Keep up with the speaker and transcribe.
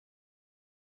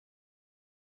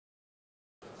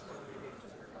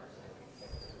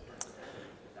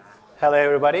Hello,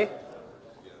 everybody.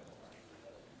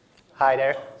 Hi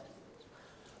there.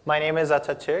 My name is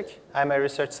Atatürk. I'm a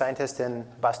research scientist in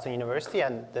Boston University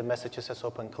and the Massachusetts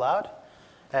Open Cloud.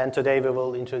 And today we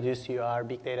will introduce you our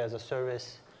Big Data as a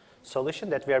Service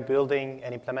solution that we are building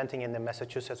and implementing in the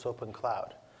Massachusetts Open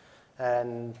Cloud.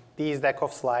 And these deck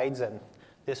of slides and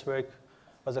this work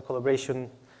was a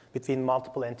collaboration between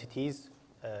multiple entities,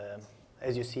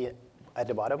 as you see at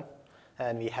the bottom.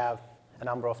 And we have a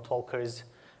number of talkers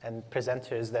and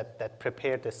presenters that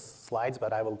prepared the slides,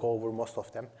 but I will go over most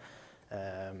of them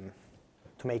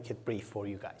to make it brief for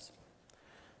you guys.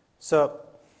 So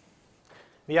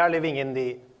we are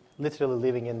literally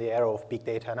living in the era of big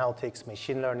data analytics,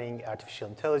 machine learning, artificial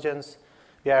intelligence.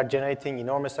 We are generating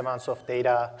enormous amounts of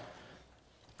data,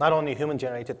 not only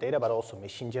human-generated data, but also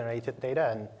machine-generated data.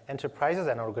 And enterprises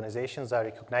and organizations are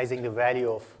recognizing the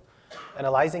value of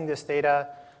analyzing this data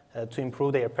to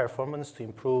improve their performance, to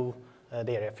improve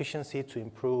their efficiency, to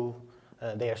improve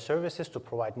their services, to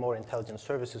provide more intelligent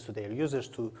services to their users,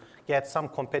 to get some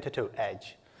competitive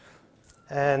edge.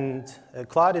 And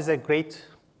cloud is a great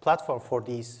platform for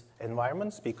these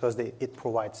environments because it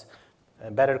provides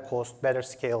better cost, better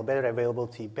scale, better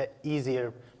availability,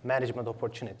 easier management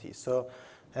opportunities.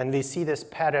 And we see this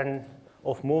pattern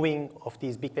of moving of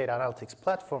these big data analytics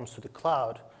platforms to the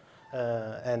cloud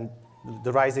and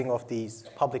the rising of these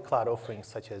public cloud offerings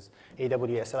such as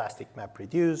AWS Elastic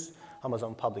MapReduce,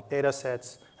 Amazon Public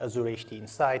Datasets, Azure HD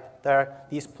Insight. There are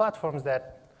these platforms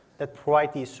that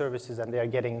provide these services, and they are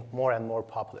getting more and more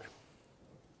popular.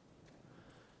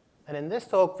 And in this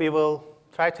talk, we will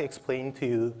try to explain to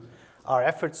you our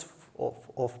efforts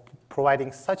of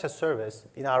providing such a service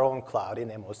in our own cloud in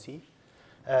MOC.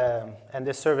 And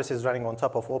this service is running on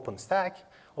top of OpenStack.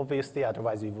 Obviously,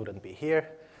 otherwise we wouldn't be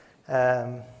here.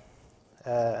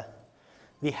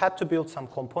 We had to build some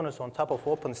components on top of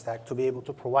OpenStack to be able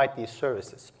to provide these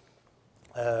services.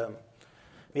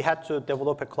 We had to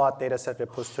develop a cloud dataset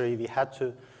repository. We had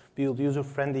to build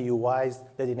user-friendly UIs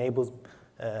that enables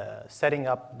setting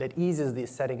up, that eases the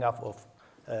setting up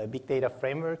of big data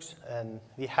frameworks. And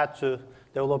we had to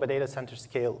develop a data center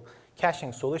scale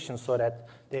caching solution so that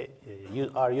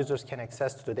our users can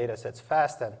access to the data sets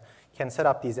fast and can set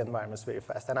up these environments very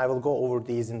fast. And I will go over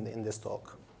these in this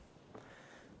talk.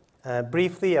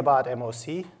 Briefly about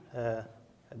MOC.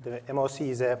 The MOC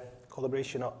is a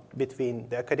collaboration between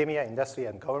the academia, industry,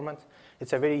 and government.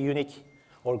 It's a very unique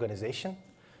organization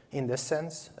in this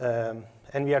sense.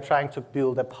 And we are trying to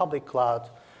build a public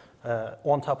cloud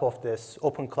on top of this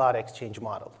open cloud exchange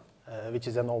model, which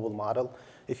is a novel model.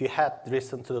 If you had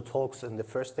listened to the talks on the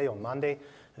first day, on Monday,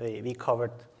 we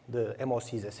covered the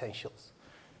MOC's essentials.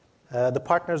 The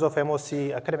partners of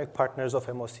MOC, academic partners of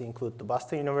MOC include the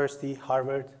Boston University,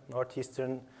 Harvard,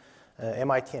 Northeastern,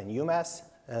 MIT, and UMass.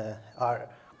 Our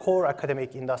core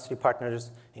academic industry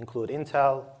partners include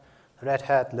Intel, Red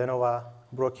Hat, Lenovo,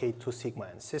 Brocade, Two Sigma,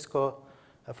 and Cisco.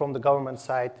 From the government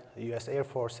side, the US Air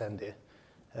Force and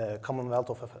the Commonwealth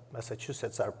of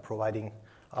Massachusetts are providing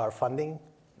our funding.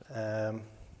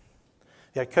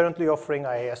 We are currently offering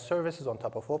IaaS services on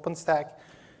top of OpenStack.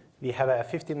 We have a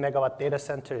 15-megawatt data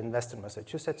center in Western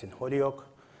Massachusetts in Holyoke.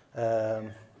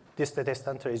 This data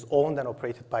center is owned and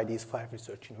operated by these 5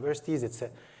 research universities. It's a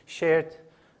shared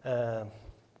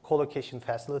co-location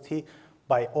facility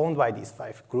owned by these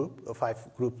 5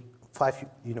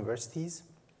 universities.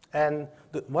 And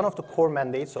one of the core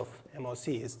mandates of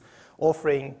MOC is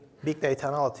offering big data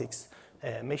analytics,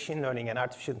 machine learning, and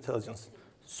artificial intelligence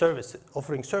services,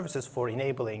 offering services for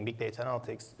enabling big data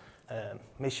analytics,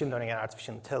 machine learning and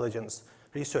artificial intelligence,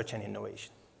 research and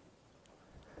innovation.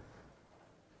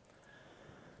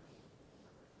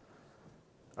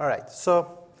 All right,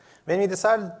 so when we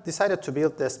decided to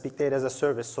build this big data as a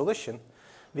service solution,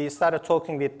 we started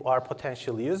talking with our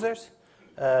potential users.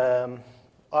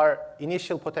 Our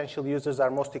initial potential users are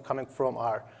mostly coming from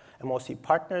our MOC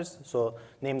partners, so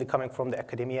namely coming from the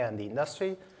academia and the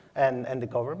industry and the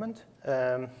government.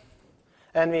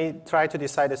 And we tried to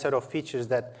decide a set of features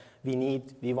that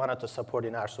we wanted to support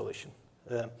in our solution.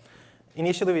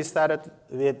 Initially, we started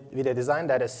with a design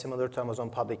that is similar to Amazon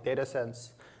Public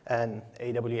Datasets and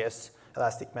AWS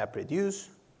Elastic MapReduce,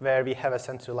 where we have a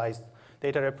centralized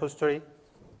data repository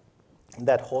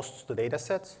that hosts the data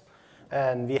sets.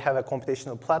 And we have a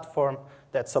computational platform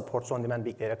that supports on-demand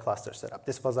big data cluster setup.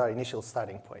 This was our initial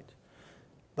starting point.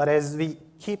 But as we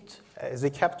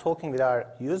kept talking with our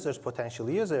users, potential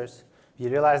users, we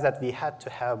realized that we had to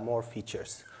have more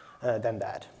features than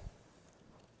that.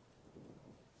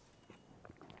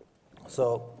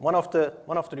 So one of the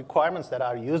requirements that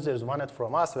our users wanted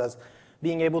from us was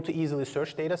being able to easily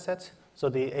search datasets. So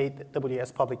the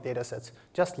AWS public datasets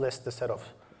just list the set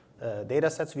of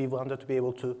datasets. We wanted to be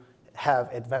able to have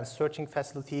advanced searching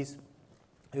facilities.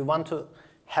 We want to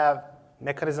have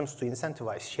mechanisms to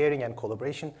incentivize sharing and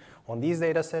collaboration on these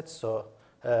datasets. So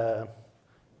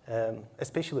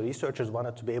especially researchers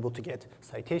wanted to be able to get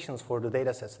citations for the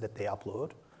datasets that they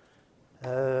upload.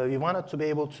 We wanted to be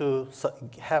able to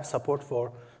have support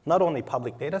for not only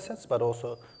public datasets, but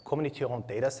also community-owned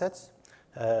datasets.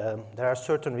 There are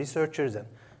certain researchers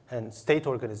and state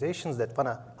organizations that want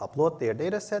to upload their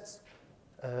datasets,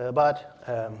 but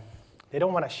they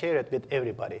don't want to share it with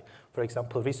everybody. For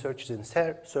example, researchers in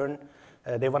CERN,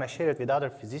 they want to share it with other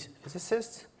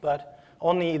physicists, but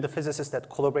only the physicists that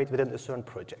collaborate within the CERN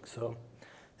project. So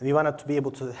we wanted to be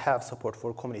able to have support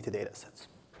for community datasets.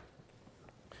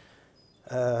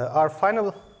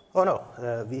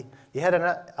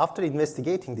 After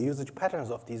investigating the usage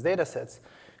patterns of these datasets,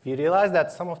 we realized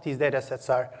that some of these datasets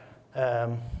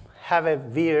have a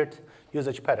weird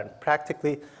usage pattern.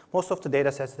 Practically, most of the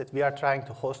datasets that we are trying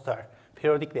to host are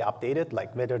periodically updated,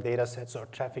 like weather datasets or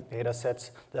traffic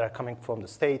datasets that are coming from the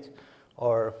state,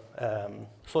 or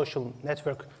social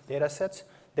network datasets.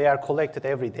 They are collected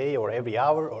every day or every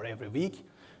hour or every week.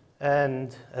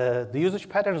 And the usage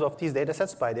patterns of these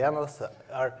datasets by the analysts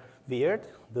are weird.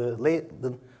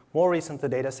 The more recent the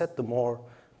dataset, the more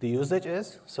the usage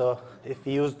is. So if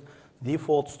we used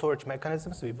default storage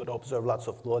mechanisms, we would observe lots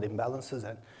of load imbalances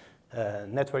and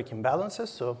network imbalances.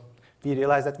 So we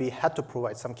realized that we had to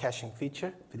provide some caching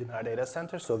feature within our data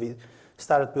center. So we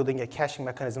started building a caching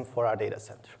mechanism for our data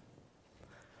center.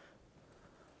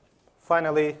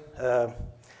 Finally,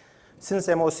 since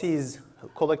MOC is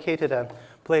co-located and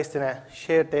placed in a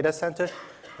shared data center,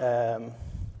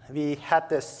 we had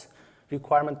this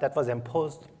requirement that was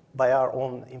imposed by our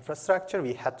own infrastructure.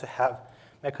 We had to have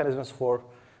mechanisms for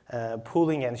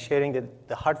pooling and sharing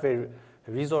the hardware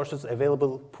resources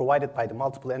available, provided by the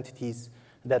multiple entities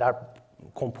that are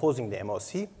composing the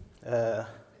MOC.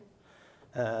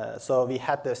 So we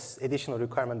had this additional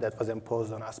requirement that was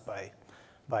imposed on us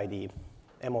by the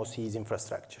MOC's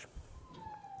infrastructure.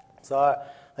 So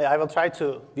I will try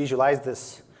to visualize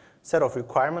this set of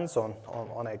requirements on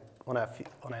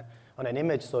an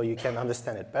image so you can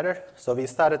understand it better. So we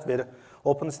started with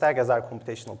OpenStack as our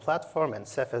computational platform and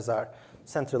Ceph as our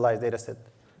centralized data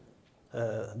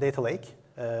lake.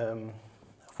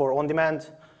 For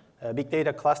on-demand big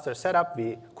data cluster setup,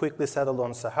 we quickly settled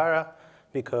on Sahara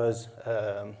because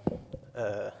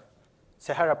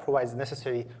Sahara provides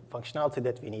necessary functionality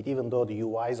that we need, even though the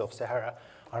UIs of Sahara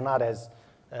are not as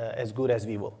good as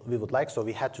we would like. So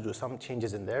we had to do some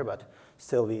changes in there, but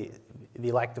still we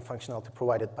like the functionality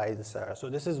provided by the Sahara. So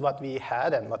this is what we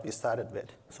had and what we started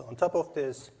with. So on top of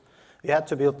this, we had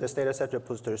to build this dataset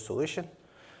repository solution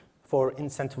for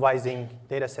incentivizing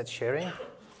dataset sharing,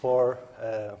 for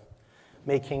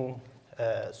making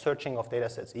searching of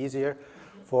datasets easier,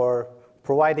 for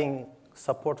providing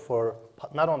support for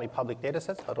not only public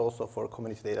datasets, but also for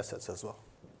community datasets as well.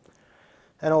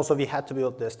 And also we had to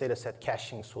build this dataset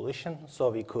caching solution so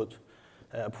we could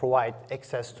provide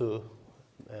access to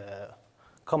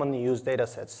commonly used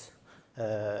datasets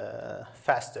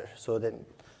faster, so that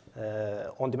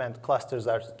on-demand clusters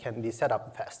can be set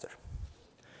up faster.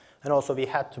 And also we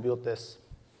had to build this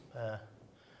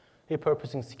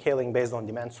repurposing scaling based on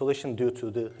demand solution due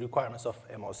to the requirements of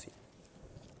MOC.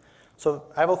 So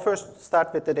I will first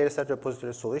start with the dataset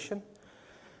repository solution.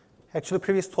 Actually,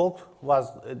 previous talk was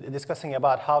discussing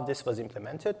about how this was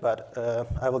implemented, but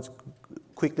I will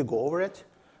quickly go over it.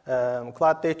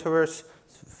 Cloud Dataverse,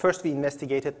 first we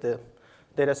investigated the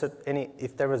dataset,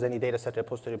 if there was any dataset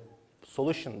repository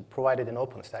solution provided in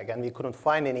OpenStack, and we couldn't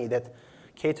find any that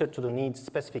catered to the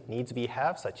specific needs we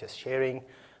have, such as sharing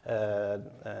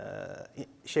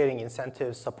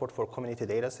incentives, support for community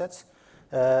datasets.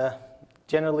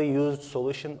 Generally used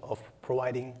solution of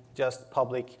providing just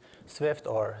public Swift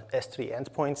or S3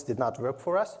 endpoints did not work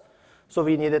for us. So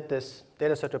we needed this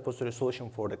dataset repository solution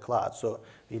for the cloud. So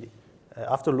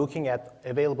after looking at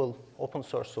available open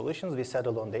source solutions, we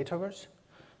settled on Dataverse,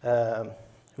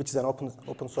 which is an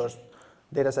open source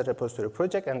dataset repository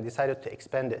project, and decided to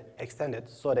extend it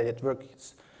so that it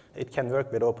can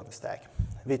work with OpenStack,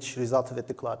 which resulted in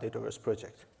the Cloud Dataverse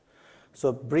project.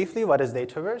 So briefly, what is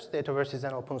Dataverse? Dataverse is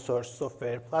an open source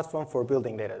software platform for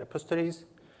building data repositories.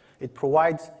 It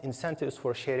provides incentives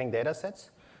for sharing datasets,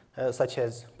 such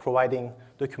as providing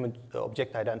document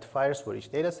object identifiers for each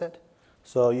dataset.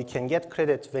 So you can get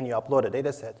credit when you upload a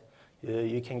dataset.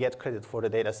 You can get credit for the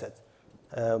dataset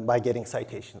by getting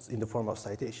citations in the form of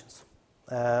citations.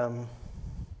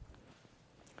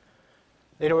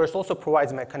 Dataverse also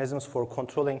provides mechanisms for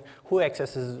controlling who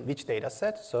accesses which data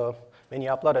set. So when you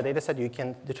upload a data set, you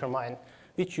can determine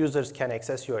which users can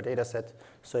access your data set.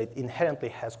 So it inherently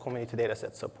has community data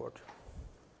set support.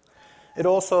 It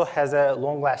also has a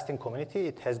long-lasting community.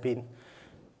 It has been,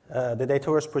 the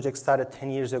Dataverse project started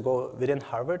 10 years ago within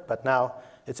Harvard, but now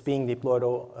it's being deployed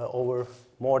over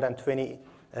more than 20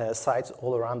 sites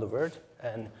all around the world,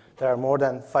 and there are more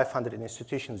than 500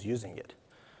 institutions using it.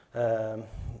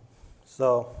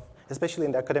 So especially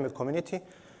in the academic community,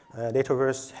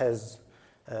 Dataverse has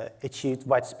achieved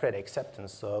widespread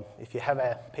acceptance. So if you have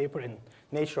a paper in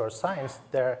Nature or Science,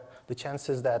 the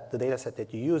chances that the data set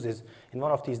that you use is in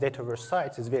one of these Dataverse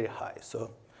sites is very high.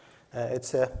 So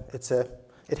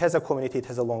it has a community, it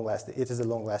is a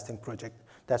long-lasting project.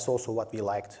 That's also what we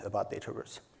liked about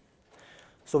Dataverse.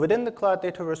 So within the Cloud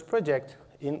Dataverse project,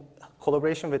 in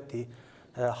collaboration with the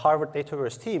Harvard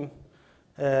Dataverse team,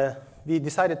 we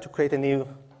decided to create a new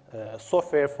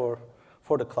software for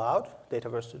the cloud,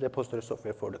 Dataverse repository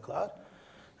software for the cloud.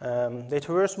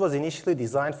 Dataverse was initially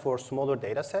designed for smaller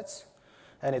data sets,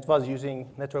 and it was using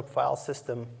network file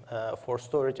system for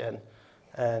storage, and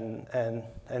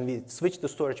we switched the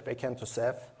storage backend to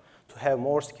Ceph to have a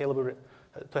more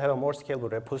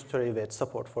scalable repository with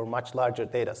support for much larger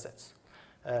data sets.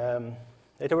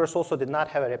 Dataverse also did not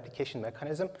have a replication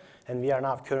mechanism, and we are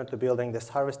now currently building this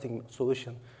harvesting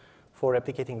solution for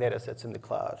replicating data sets in the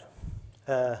cloud.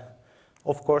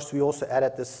 Of course, we also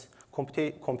added this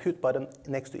compute button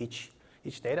next to each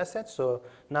data set. So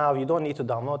now you don't need to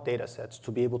download data sets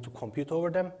to be able to compute over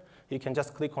them. You can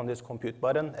just click on this compute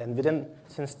button, and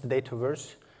since the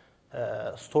Dataverse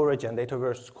storage and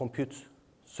Dataverse compute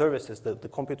services, the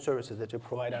compute services that you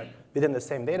provide are within the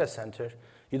same data center,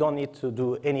 you don't need to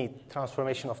do any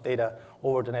transformation of data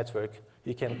over the network.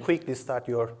 You can quickly start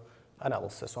your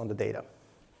analysis on the data.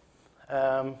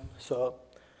 So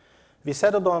we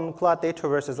settled on Cloud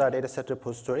Dataverse as our dataset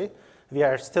repository. We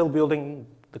are still building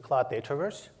the Cloud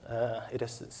Dataverse. It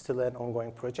is still an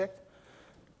ongoing project.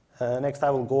 Next, I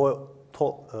will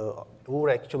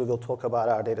talk about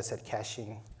our dataset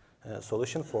caching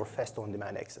solution for fast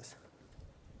on-demand access.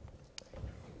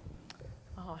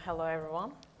 Hello,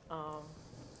 everyone.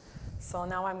 So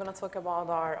now I'm going to talk about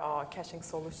our caching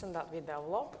solution that we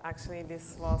developed. Actually,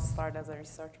 this was started as a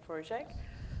research project.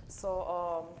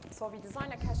 So we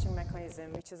designed a caching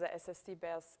mechanism, which is a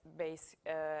SSD-based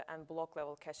and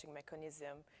block-level caching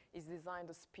mechanism. It's designed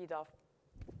to speed up.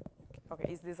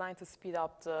 It's designed to speed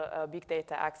up the big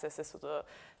data accesses to the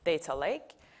data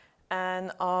lake.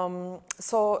 And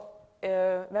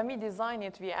when we designed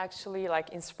it, we actually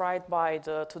inspired by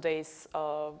today's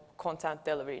content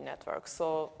delivery networks,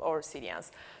 or CDNs.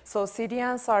 So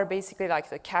CDNs are basically like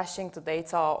the caching the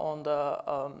data on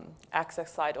the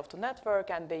access side of the network,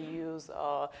 and they use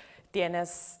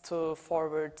DNS to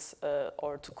forward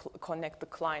or to connect the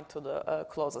client to the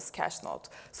closest cache node.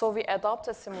 So we adopt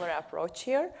a similar approach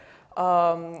here.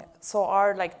 So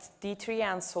our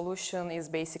D3N solution is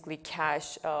basically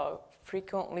cache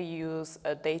frequently used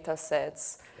data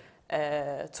sets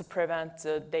to prevent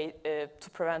the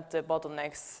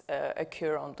bottlenecks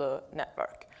occur on the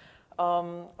network.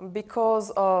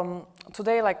 Because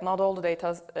today, not all the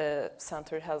data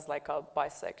center has a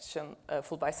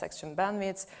full bisection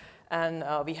bandwidth, and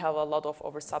we have a lot of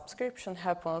oversubscription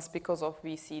happens because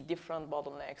we see different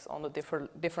bottlenecks on the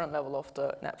different level of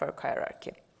the network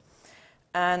hierarchy.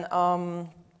 And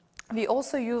we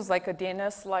also use a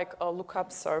DNS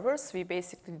lookup servers. We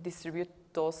basically distribute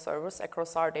those servers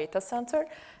across our data center,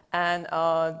 and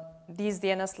these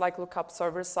DNS lookup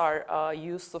servers are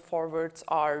used to forward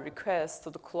our requests to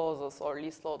the closest or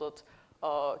least loaded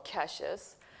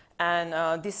caches. And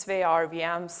this way, our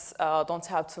VMs don't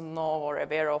have to know or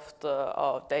aware of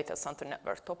the data center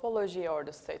network topology or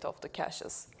the state of the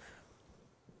caches.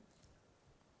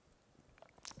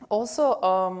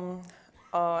 Also,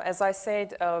 as I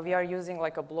said, we are using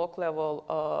a block level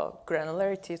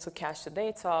granularity to cache the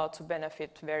data to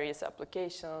benefit various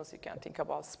applications. You can think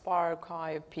about Spark,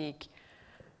 Hive, Peak.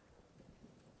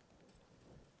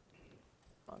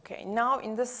 Okay, now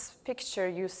in this picture,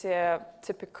 you see a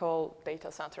typical data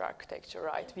center architecture,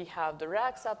 right? We have the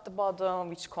racks at the bottom,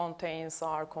 which contains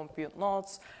our compute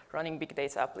nodes running big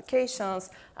data applications.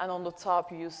 And on the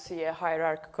top, you see a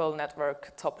hierarchical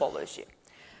network topology.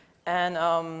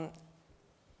 And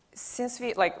since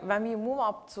when we move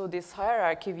up to this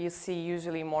hierarchy, we see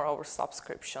usually more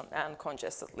oversubscription and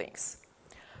congested links.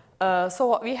 So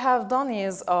what we have done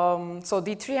is, so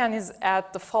D3N is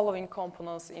add the following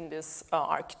components in this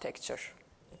architecture.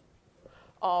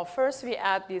 First, we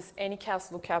add these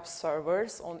Anycast lookup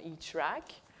servers on each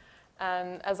rack.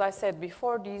 And as I said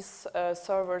before, these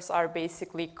servers are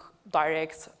basically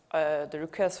direct the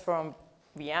request from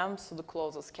VMs to the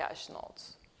closest cache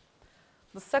nodes.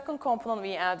 The second component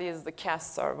we add is the cache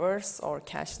servers, or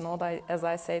cache node, as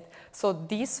I said. So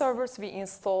these servers we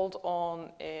installed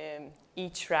on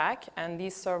each rack, and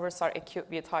these servers are equipped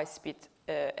with high-speed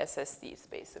SSDs,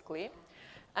 basically.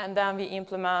 And then we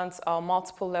implement a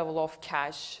multiple level of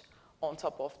cache on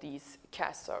top of these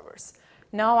cache servers.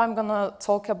 Now I'm going to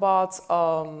talk about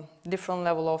different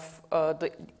level of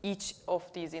each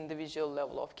of these individual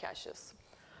level of caches.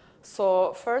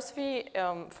 So first we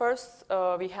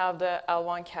have the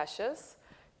L1 caches.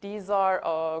 These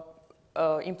are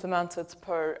implemented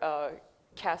per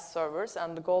cache servers,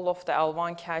 and the goal of the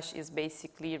L1 cache is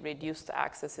basically reduce the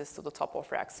accesses to the top of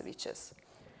rack switches.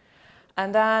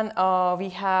 And then we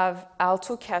have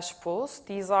L2 cache pools.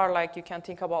 These are like, you can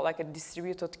think about like a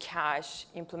distributed cache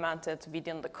implemented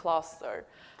within the cluster.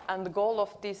 And the goal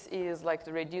of this is like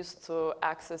to reduce to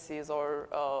accesses or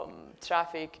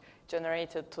traffic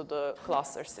generated to the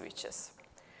cluster switches.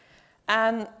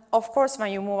 And of course,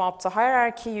 when you move up the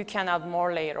hierarchy, you can add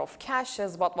more layer of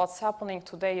caches, but what's happening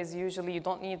today is usually you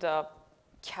don't need a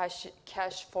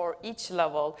cache for each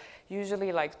level.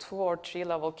 Usually like 2 or 3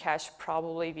 level cache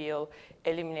probably will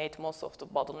eliminate most of the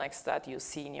bottlenecks that you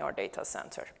see in your data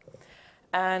center.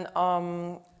 And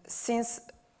since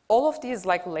all of these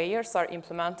like layers are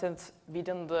implemented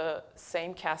within the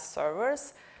same cache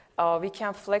servers, we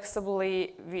can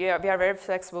flexibly, we are very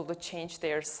flexible to change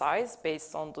their size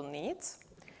based on the needs.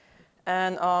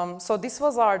 And so this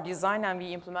was our design, and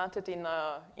we implemented in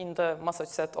the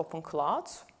Massachusetts Open Cloud.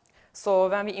 So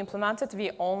when we implement it,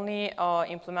 we only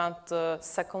implement the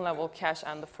second level cache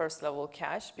and the first level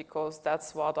cache, because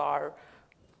that's what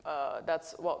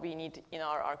we need in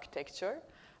our architecture.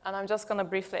 And I'm just going to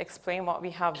briefly explain what we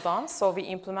have done. So we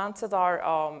implemented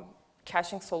our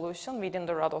caching solution within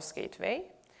the RADOS gateway,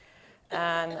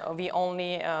 and we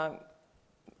only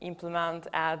implement,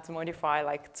 add, modify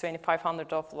like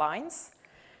 2,500 of lines.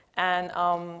 And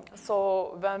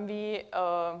so when we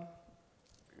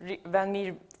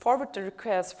forward the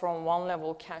request from one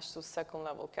level cache to second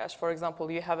level cache, for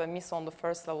example, you have a miss on the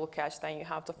first level cache, then you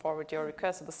have to forward your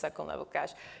request to the second level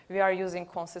cache. We are using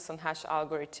consistent hash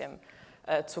algorithm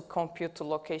to compute the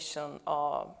location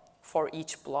for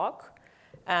each block.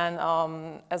 And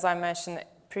as I mentioned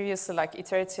previously, like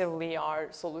iteratively, our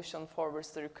solution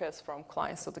forwards the request from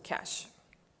clients to the cache.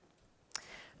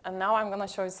 And now I'm going to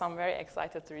show you some very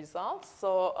exciting results.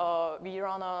 So we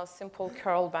run a simple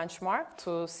curl benchmark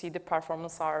to see the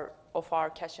performance of our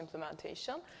cache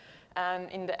implementation. And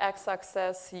in the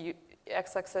x-axis,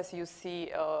 you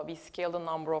see we scale the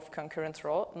number of concurrent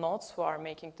nodes who are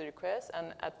making the request.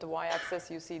 And at the y-axis,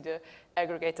 you see the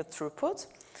aggregated throughput.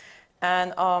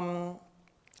 And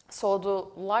so the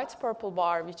light purple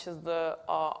bar, which is the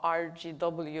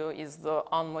RGW, is the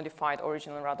unmodified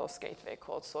original RADOS gateway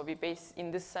code. So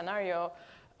in this scenario,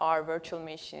 our virtual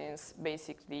machines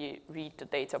basically read the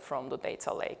data from the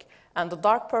data lake. And the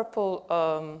dark purple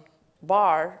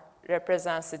bar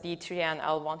represents the D3 and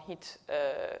L1 hit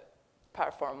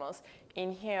performance.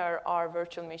 In here, our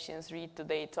virtual machines read the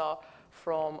data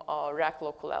from rack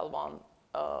local L1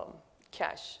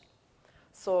 cache.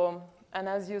 So, and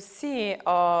as you see,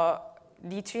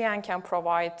 D3N can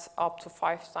provide up to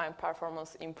 5x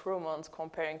performance improvements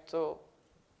comparing to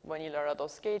vanilla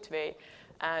RADOS gateway,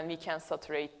 and we can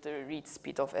saturate the read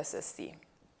speed of SSD.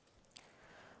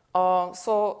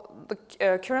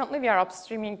 Currently we are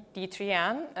upstreaming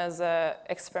D3N as an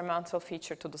experimental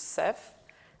feature to the Ceph,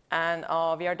 and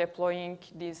we are deploying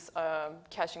this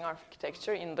caching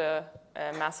architecture in the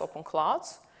mass open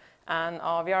clouds. And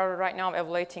we are right now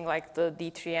evaluating like the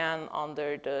D3N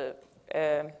under the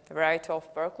variety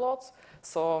of workloads.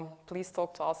 So please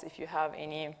talk to us if you have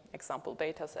any example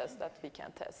data sets that we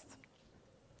can test.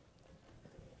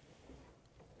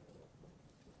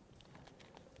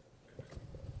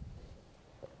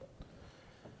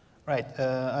 Right,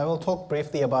 I will talk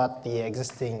briefly about the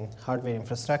existing hardware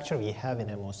infrastructure we have in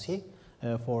MOC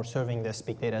for serving this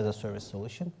big data as a service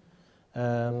solution.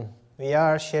 We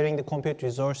are sharing the compute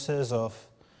resources of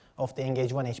the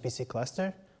Engage1 HPC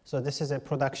cluster. So this is a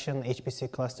production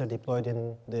HPC cluster deployed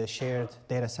in the shared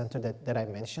data center that I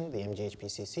mentioned, the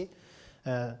MGHPCC,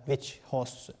 which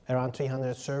hosts around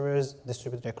 300 servers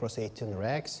distributed across 18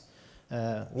 racks.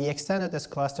 We extended this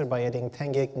cluster by adding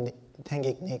 10 gig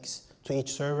NICs to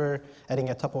each server, adding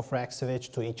a top-of-rack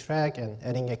switch to each rack, and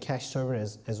adding a cache server,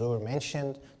 as Uğur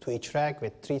mentioned, to each rack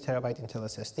with 3 terabyte Intel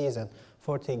SSDs and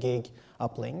 40 gig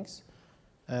uplinks.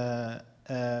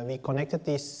 We connected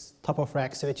these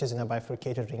top-of-rack switches in a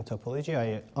bifurcated ring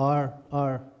topology.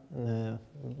 Our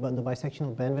but the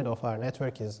bisectional bandwidth of our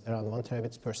network is around 1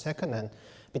 terabits per second, and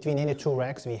between any two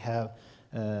racks we have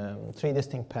 3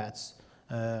 distinct paths.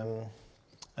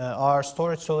 Our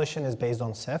storage solution is based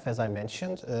on Ceph, as I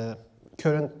mentioned.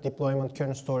 Current deployment,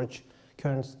 current storage,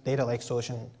 current data lake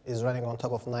solution is running on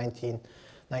top of 90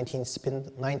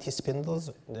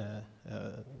 spindles,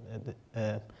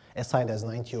 assigned as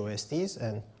 90 OSDs,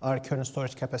 and our current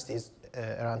storage capacity is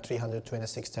around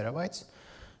 326 terabytes.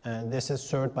 And this is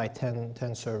served by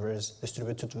 10 servers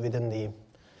distributed within the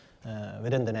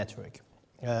network.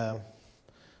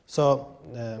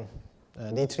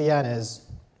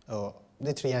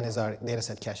 D3N is our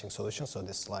dataset caching solution, so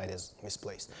this slide is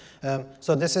misplaced.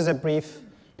 So this is a brief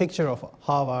picture of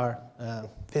how our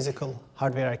physical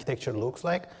hardware architecture looks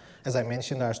like. As I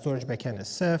mentioned, our storage backend is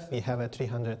Ceph. We have a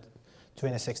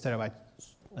 326 terabyte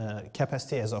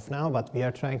capacity as of now, but we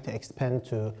are trying to expand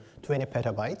to 20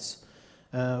 petabytes.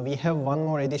 We have one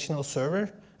more additional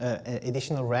server,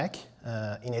 additional rack,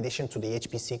 in addition to the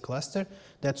HPC cluster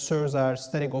that serves our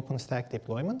static OpenStack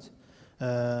deployment.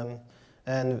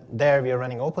 And there we are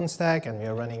running OpenStack, and we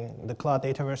are running the Cloud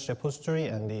Dataverse repository,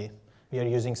 and we are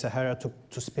using Sahara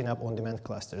to spin up on-demand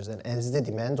clusters. And as the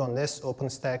demand on this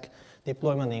OpenStack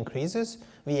deployment increases,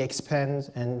 we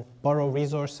expand and borrow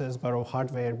resources, borrow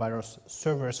hardware, borrow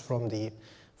servers from the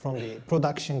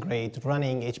production-grade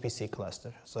running HPC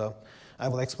cluster. So I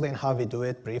will explain how we do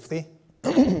it briefly.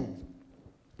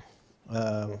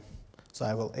 So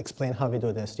I will explain how we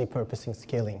do this repurposing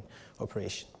scaling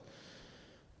operation.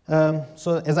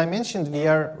 So as I mentioned, we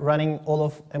are running, all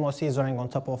of MOC is running on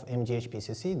top of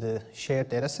MGHPCC, the shared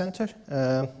data center.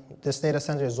 This data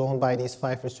center is owned by these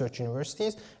 5 research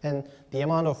universities, and the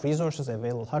amount of resources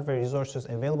available, hardware resources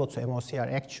available to MOC are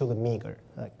actually meager.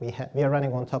 Like we are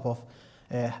running on top of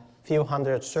a few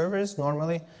hundred servers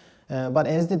normally, but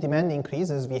as the demand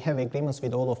increases, we have agreements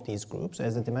with all of these groups.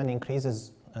 As the demand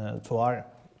increases to our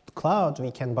cloud,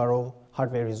 we can borrow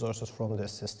hardware resources from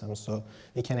this system, so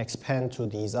we can expand to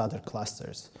these other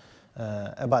clusters.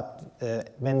 But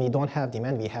when we don't have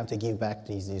demand, we have to give back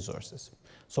these resources.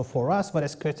 So for us, what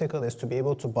is critical is to be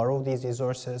able to borrow these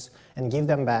resources and give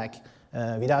them back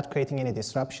without creating any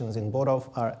disruptions in both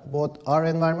our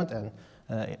environment and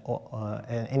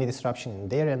any disruption in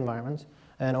their environment,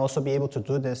 and also be able to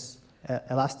do this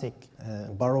elastic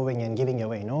borrowing and giving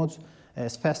away nodes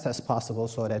as fast as possible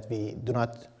so that we do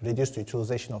not reduce the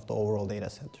utilization of the overall data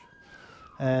center.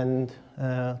 And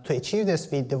to achieve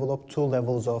this, we developed 2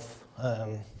 levels of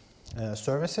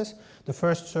services. The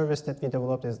first service that we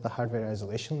developed is the hardware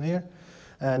isolation layer.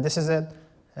 This is a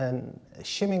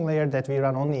shimming layer that we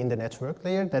run only in the network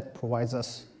layer that provides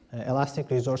us elastic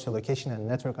resource allocation and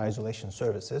network isolation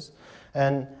services.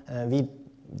 And we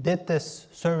did this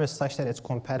service such that it's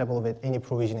compatible with any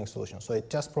provisioning solution. So it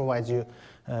just provides you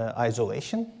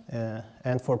isolation,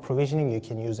 and for provisioning, you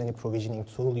can use any provisioning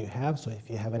tool you have. So if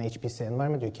you have an HPC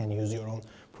environment, you can use your own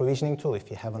provisioning tool.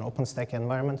 If you have an OpenStack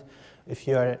environment, if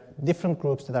you are different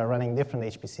groups that are running different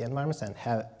HPC environments and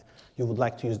you would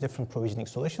like to use different provisioning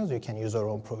solutions, you can use our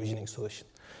own provisioning solution.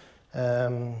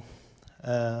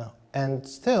 And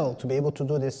still, to be able to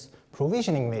do this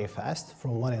provisioning very fast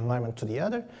from one environment to the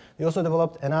other, we also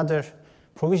developed another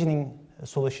provisioning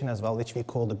solution as well, which we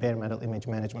call the bare metal image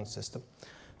management system,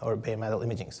 or bare metal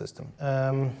imaging system.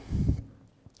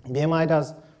 BMI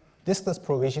does diskless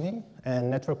provisioning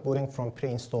and network booting from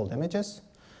pre-installed images.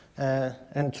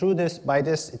 And by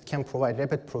this, it can provide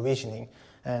rapid provisioning,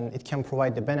 and it can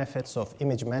provide the benefits of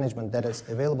image management that is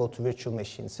available to virtual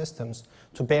machine systems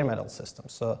to bare metal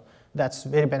systems. So that's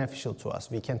very beneficial to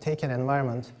us. We can take an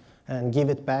environment and give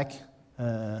it back,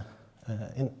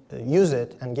 use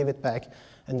it and give it back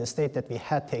in the state that we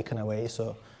had taken away.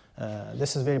 So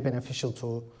this is very beneficial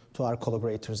to our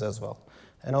collaborators as well.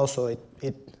 And also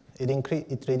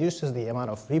it reduces the amount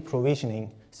of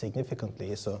re-provisioning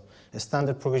significantly. So a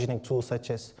standard provisioning tool such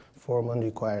as Foreman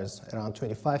requires around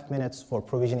 25 minutes for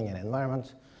provisioning an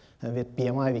environment. And with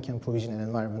BMI, we can provision an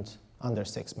environment under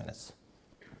 6 minutes.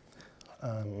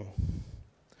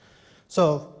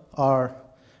 So our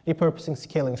repurposing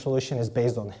scaling solution is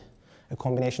based on a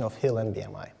combination of Hill and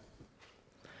BMI.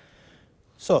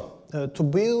 So to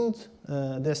build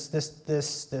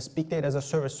this big data as a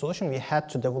service solution, we had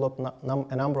to develop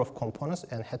a number of components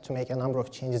and had to make a number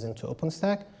of changes into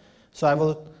OpenStack. So I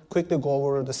will quickly go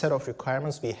over the set of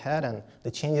requirements we had and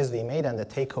the changes we made and the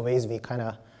takeaways we kind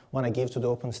of want to give to the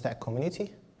OpenStack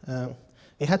community.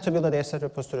 We had to build a dataset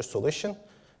repository solution.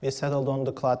 We settled on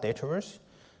the Cloud Dataverse.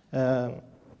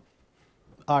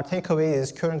 Our takeaway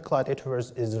is current Cloud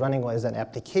Dataverse is running as an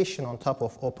application on top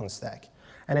of OpenStack.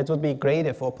 And it would be great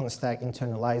if OpenStack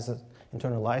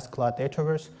internalized Cloud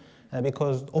Dataverse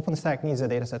because OpenStack needs a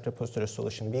dataset repository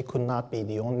solution. We could not be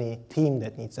the only team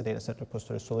that needs a dataset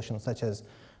repository solution, such as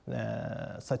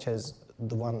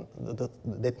the one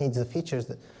that needs the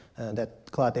features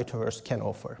that Cloud Dataverse can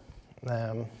offer.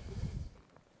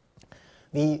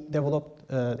 We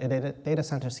developed a data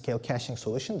center scale caching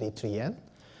solution, D3N,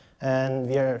 and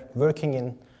we are working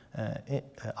in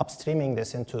upstreaming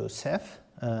this into Ceph.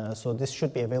 So this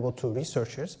should be available to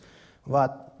researchers.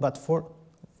 But for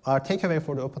our takeaway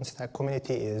for the OpenStack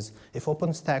community is if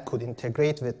OpenStack could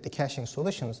integrate with the caching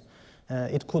solutions,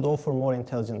 it could offer more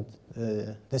intelligent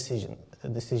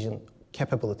decision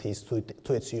capabilities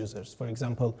to its users. For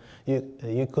example,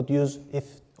 you could use,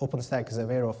 if OpenStack is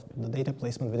aware of the data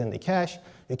placement within the cache,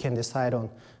 you can decide on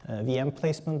VM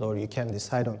placement, or you can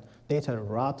decide on data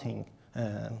routing.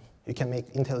 You can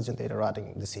make intelligent data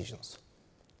routing decisions.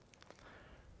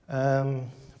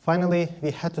 Finally,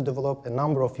 we had to develop a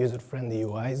number of user-friendly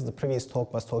UIs. The previous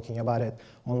talk was talking about it.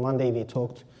 On Monday, we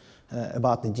talked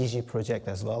about the GG project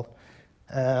as well.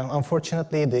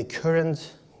 Unfortunately, the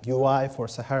current UI for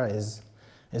Sahara is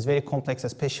very complex,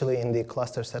 especially in the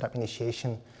cluster setup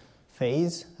initiation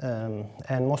phase.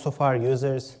 And most of our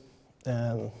users,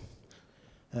 early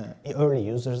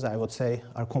users, I would say,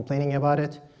 are complaining about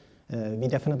it. We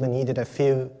definitely needed a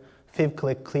few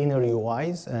click cleaner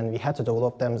UIs, and we had to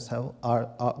develop those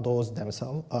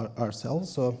ourselves.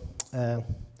 So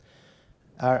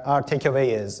our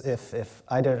takeaway is if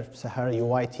either Sahara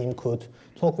UI team could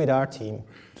talk with our team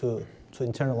to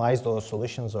internalize those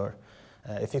solutions, or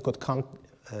if you could come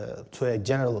to a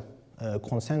general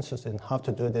consensus in how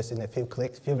to do this in a few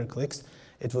clicks,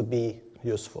 it would be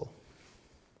useful.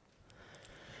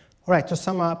 All right, to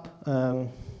sum up,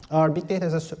 our big data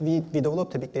we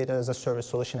developed a big data as a service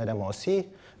solution at MOC.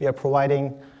 We are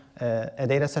providing a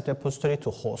dataset repository to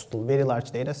host very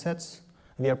large datasets.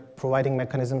 We are providing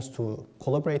mechanisms to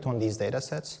collaborate on these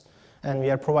datasets, and we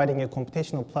are providing a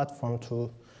computational platform to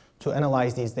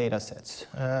analyze these datasets.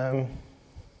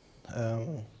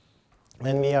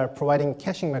 And we are providing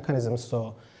caching mechanisms,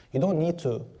 so you don't need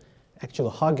to actually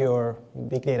hug your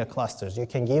big data clusters. You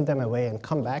can give them away and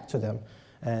come back to them,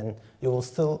 and you will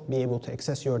still be able to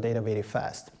access your data very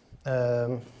fast.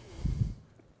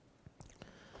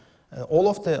 All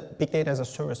of the Big Data as a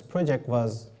Service project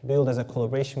was built as a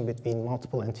collaboration between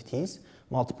multiple entities,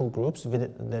 multiple groups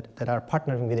that are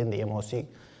partnering within the MOC.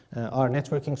 Our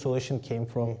networking solution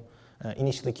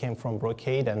initially came from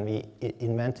Brocade, and we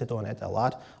invented on it a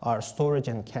lot. Our storage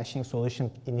and caching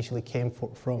solution initially came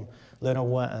from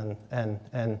Lenovo and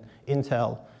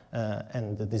Intel.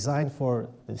 And the design for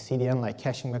the CDN-like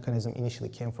caching mechanism initially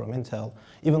came from Intel,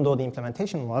 even though the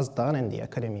implementation was done in the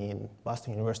academy in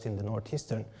Boston University in the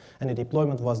Northeastern, and the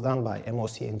deployment was done by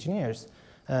MOC engineers.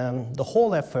 The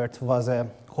whole effort was a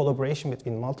collaboration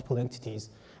between multiple entities,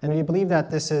 and we believe that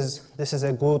this is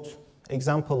a good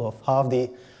example of how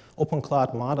the open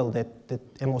cloud model that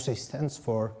MOC stands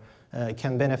for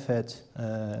can benefit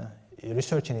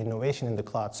research and innovation in the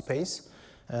cloud space.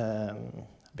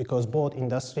 Because both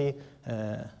industry,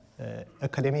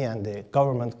 academia, and the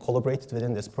government collaborated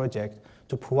within this project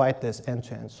to provide this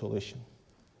end-to-end solution.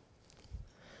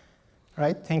 All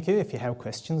right, thank you. If you have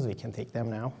questions, we can take them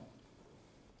now.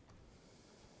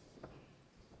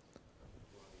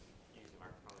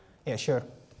 Yeah, sure.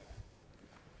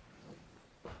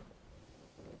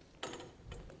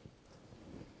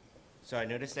 So I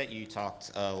noticed that you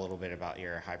talked a little bit about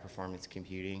your high performance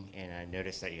computing, and I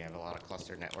noticed that you have a lot of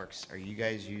cluster networks. Are you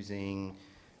guys using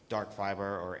dark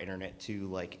fiber or internet to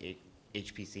like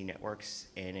HPC networks?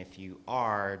 And if you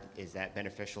are, is that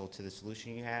beneficial to the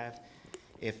solution you have?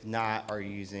 If not, are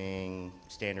you using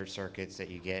standard circuits that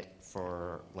you get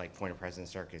for like point of presence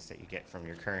circuits that you get from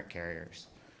your current carriers?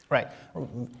 Right.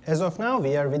 As of now,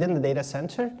 we are within the data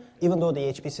center, even though the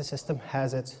HPC system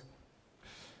has its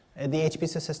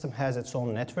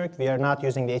own network. We are not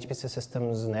using the HPC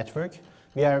system's network.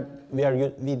 We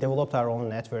developed our own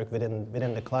network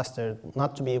within the cluster,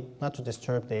 not to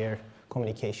disturb their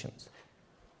communications.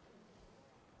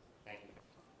 Thank you.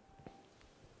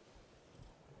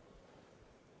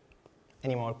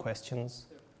 Any more questions?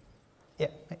 Yeah.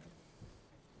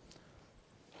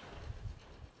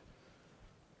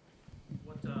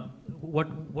 What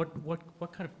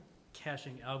kind of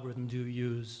caching algorithm do you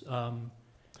use?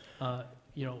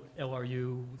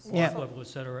 LRU, level, et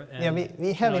cetera, and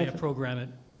we have how you program it.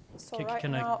 So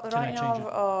Can right I change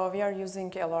it? We are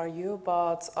using LRU,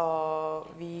 but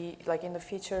in the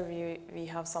future we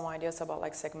have some ideas about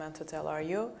like segmented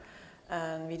LRU,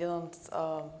 and we didn't.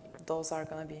 Those are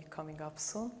going to be coming up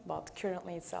soon, but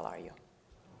currently it's LRU.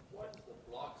 What's the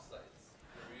block size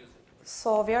you're using?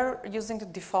 So we are using the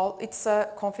default, it's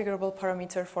a configurable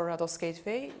parameter for RADOS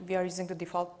gateway. We are using the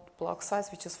default block size,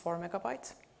 which is 4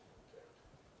 megabytes.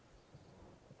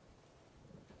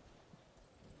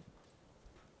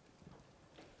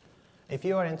 If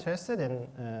you are interested in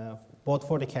both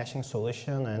for the caching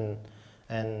solution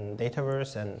and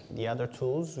Dataverse and the other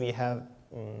tools, we have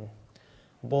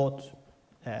both.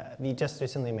 We just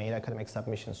recently made academic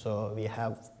submissions, so we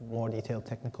have more detailed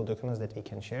technical documents that we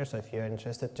can share. So if you're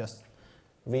interested, just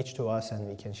reach to us and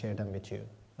we can share them with you.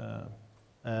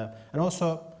 And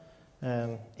also,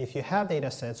 if you have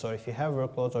data sets or if you have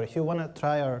workloads or if you want to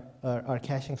try our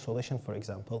caching solution, for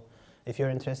example, if you're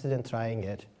interested in trying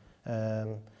it,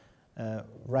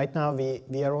 right now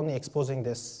we are only exposing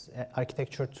this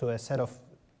architecture to a set of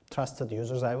trusted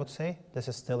users, I would say. This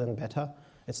is still in beta.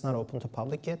 It's not open to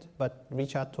public yet, but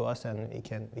reach out to us and we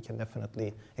can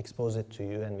definitely expose it to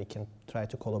you and we can try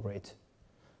to collaborate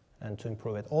and to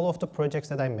improve it. All of the projects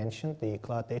that I mentioned, the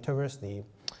Cloud Dataverse, the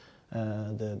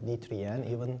D3N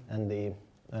even, and the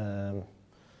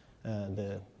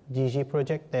DG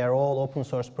project, they are all open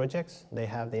source projects. They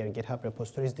have their GitHub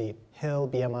repositories. The Hill,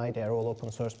 BMI, they are all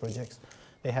open source projects.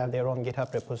 They have their own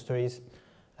GitHub repositories.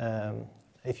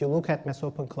 If you look at Mess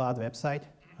Open Cloud website,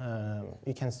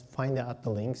 you can find out the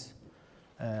links.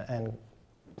 And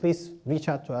please reach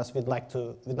out to us. We'd like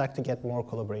to get more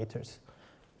collaborators.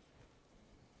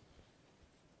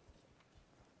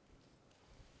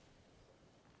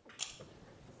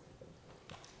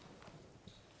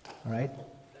 All right.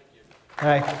 Thank you. All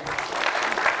right.